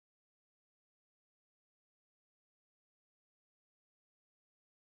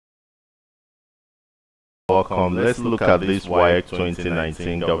Welcome. Let's look at this WAEC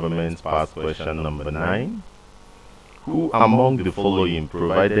 2019 government past question number 9. Who among the following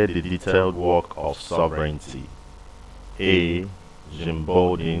provided the detailed work of sovereignty? A. Jim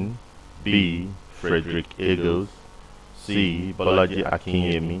Bodin, B. Frederick Eagles, C. Bolaji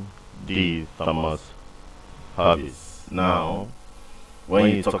Akinyemi, D. Thomas Hubis. Now,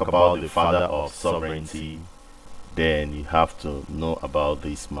 when you talk about the father of sovereignty, then you have to know about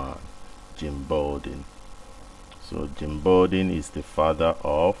this man, Jim Bodin. So Jim Bodin is the father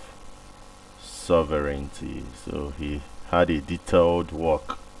of sovereignty. So he had a detailed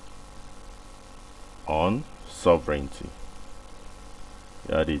work on sovereignty.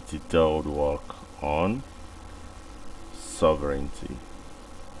 He had a detailed work on sovereignty.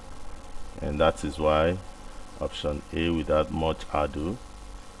 And that is why option A, without much ado,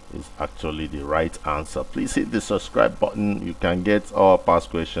 is actually the right answer. Please hit the subscribe button. You can get all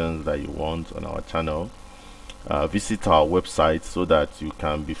past questions that you want on our channel. Visit our website so that you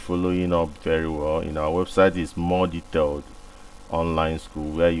can be following up very well. In our website is more detailed online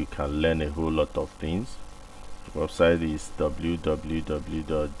school where you can learn a whole lot of things. The website is www.jamb,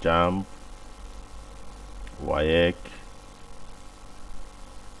 WAEC,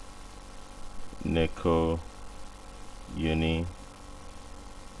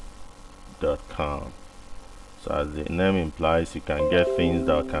 So as the name implies, you can get things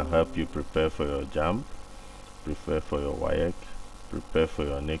that can help you prepare for your JAMB, prepare for your WAEC, prepare for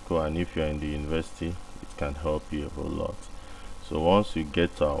your NECO, and if you're in the university, it can help you a whole lot. So once you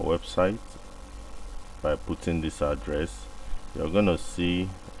get to our website, by putting this address, you're going to see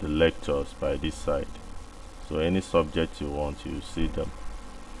the lectures by this side. So any subject you want, you see them.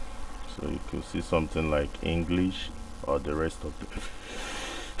 So you could see something like English or the rest of the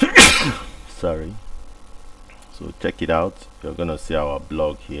sorry. So check it out. You're going to see our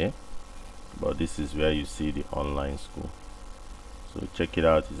blog here, but this is where you see the online school. So check it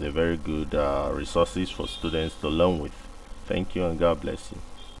out. It's a very good resources for students to learn with. Thank you and God bless you.